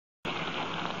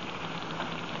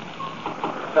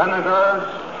senators,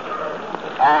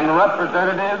 and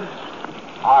representatives,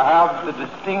 I have the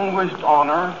distinguished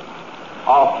honor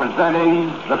of presenting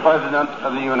the President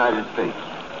of the United States.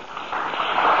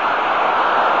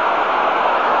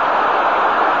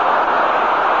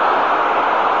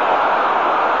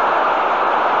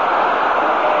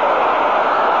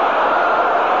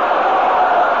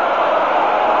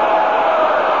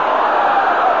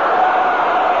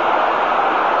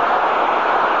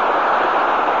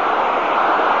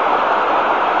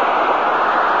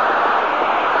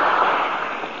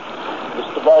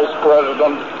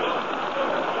 President,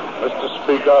 Mr.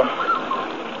 Speaker,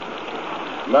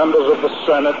 members of the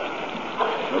Senate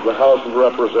and of the House of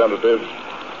Representatives,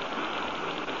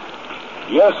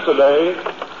 yesterday,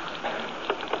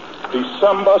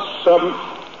 December 7th,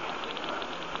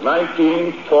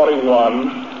 1941,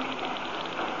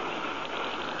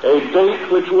 a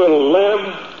date which will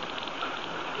live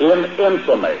in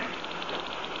infamy,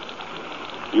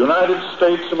 the United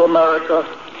States of America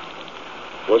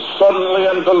was suddenly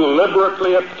and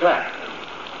deliberately attacked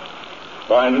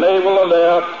by naval and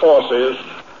air forces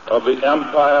of the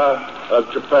Empire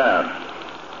of Japan.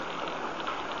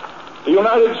 The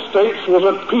United States was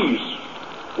at peace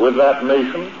with that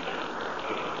nation,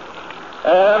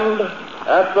 and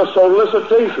at the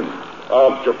solicitation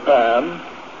of Japan,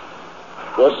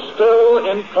 was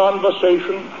still in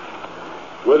conversation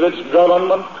with its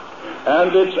government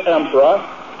and its emperor,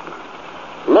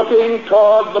 looking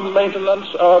toward the maintenance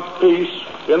of peace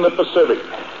in the Pacific.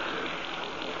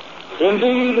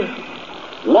 Indeed,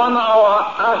 1 hour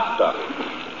after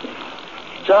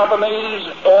Japanese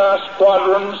air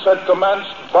squadrons had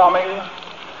commenced bombing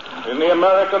in the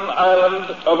American island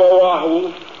of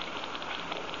Oahu,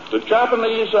 the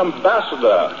Japanese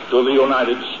ambassador to the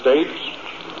United States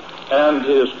and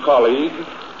his colleague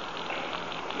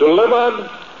delivered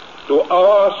to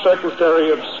our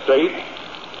Secretary of State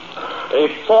a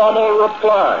formal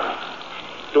reply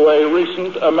to a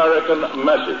recent American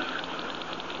message.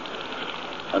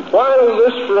 And while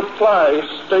this reply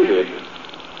stated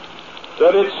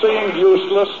that it seemed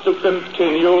useless to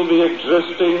continue the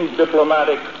existing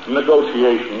diplomatic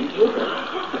negotiations,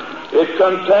 it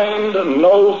contained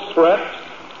no threat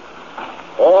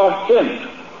or hint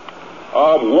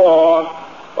of war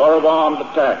or of armed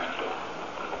attack.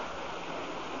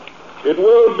 It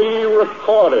will be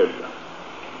recorded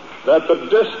that the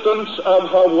distance of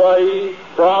Hawaii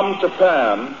from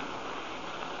Japan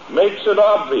makes it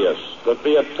obvious that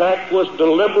the attack was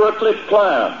deliberately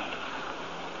planned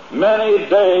many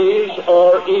days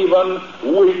or even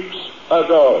weeks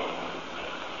ago.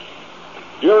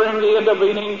 During the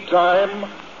intervening time,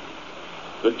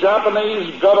 the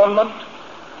Japanese government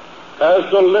has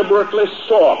deliberately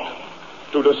sought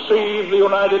to deceive the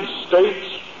United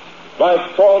States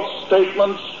by false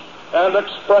statements and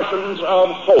expressions of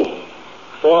hope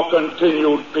for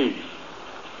continued peace.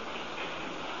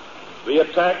 The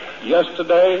attack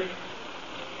yesterday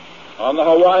on the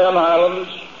Hawaiian Islands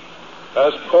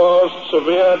has caused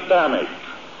severe damage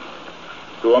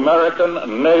to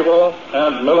American naval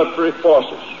and military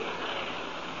forces.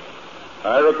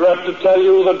 I regret to tell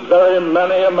you that very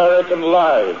many American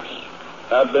lives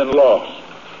have been lost.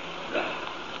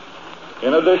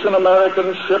 In addition,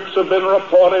 American ships have been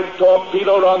reported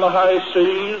torpedoed on the high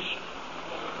seas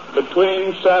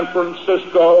between San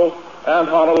Francisco and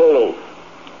Honolulu.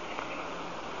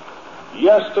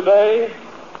 Yesterday,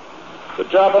 the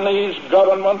Japanese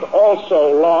government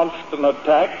also launched an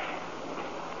attack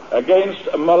against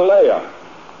Malaya.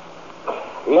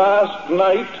 Last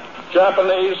night,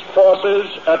 Japanese forces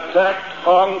attacked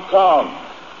Hong Kong.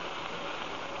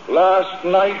 Last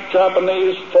night,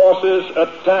 Japanese forces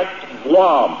attacked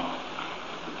Guam.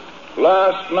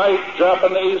 Last night,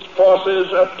 Japanese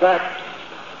forces attacked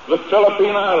the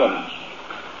Philippine Islands.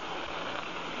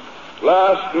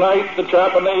 Last night, the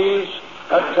Japanese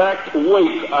attacked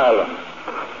Wake Island.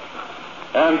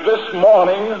 And this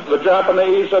morning, the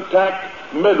Japanese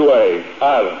attacked Midway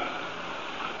Island.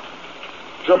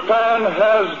 Japan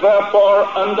has therefore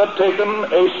undertaken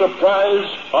a surprise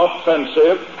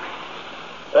offensive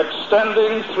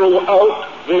extending throughout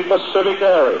the Pacific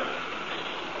area.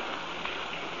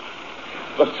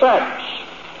 The facts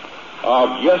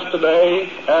of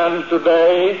yesterday and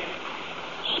today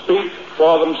speak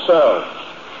for themselves.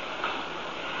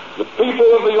 The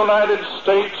people of the United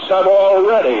States have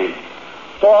already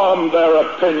formed their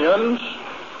opinions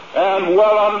and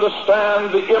well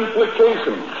understand the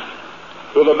implications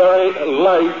to the very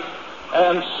life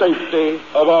and safety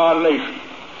of our nation.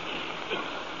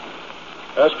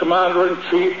 As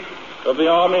Commander-in-Chief of the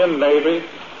Army and Navy,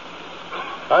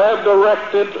 I have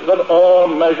directed that all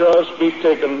measures be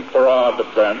taken for our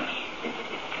defense,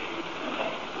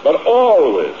 but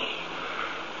always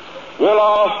will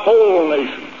our whole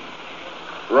nation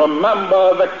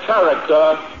remember the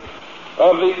character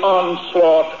of the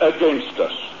onslaught against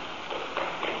us.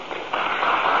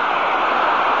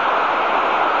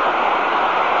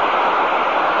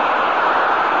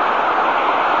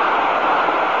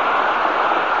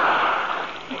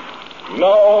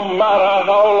 No matter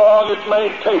how long it may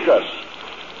take us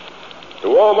to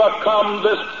overcome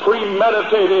this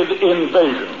premeditated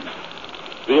invasion,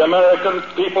 the American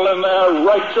people in their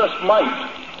righteous might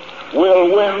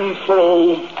will win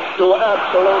through to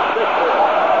absolute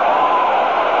victory.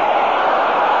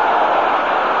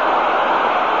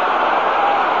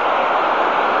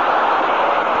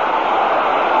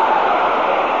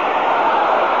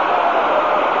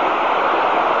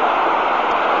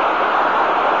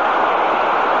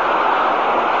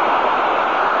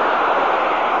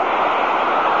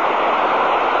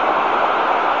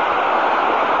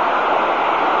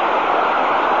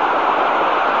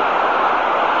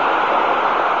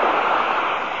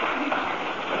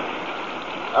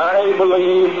 I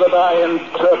believe that I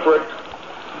interpret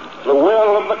the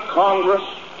will of the Congress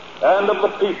and of the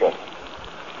people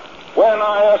when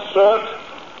I assert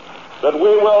that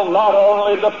we will not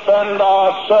only defend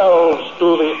ourselves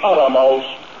to the uttermost,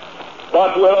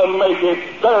 but will make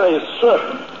it very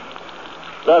certain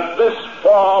that this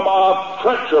form of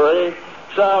treachery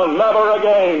shall never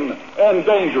again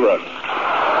endanger us.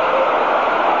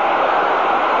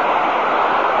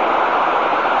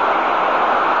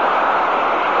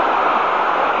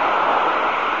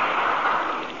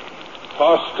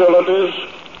 Hostilities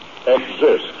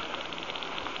exist.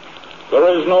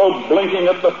 There is no blinking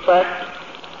at the fact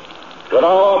that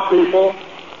our people,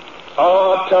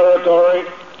 our territory,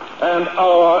 and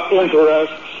our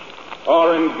interests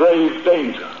are in grave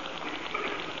danger.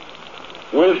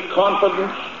 With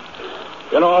confidence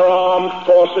in our armed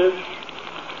forces,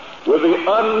 with the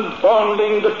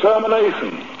unbounding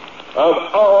determination of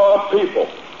our people,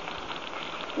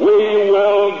 we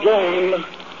will gain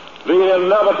the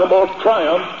inevitable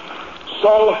triumph,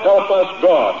 so help us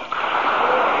God.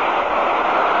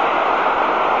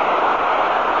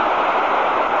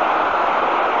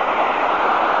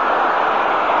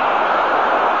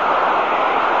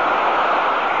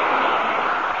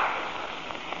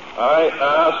 I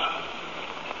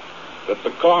ask that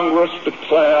the Congress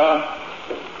declare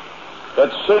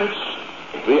that since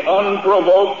the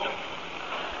unprovoked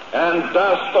and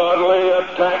dastardly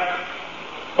attack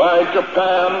by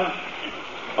Japan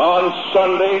on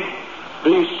Sunday,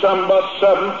 December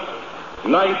 7th,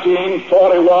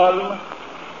 1941,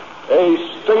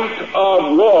 a state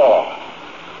of war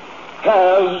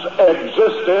has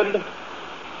existed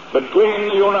between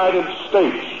the United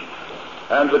States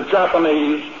and the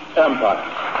Japanese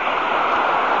Empire.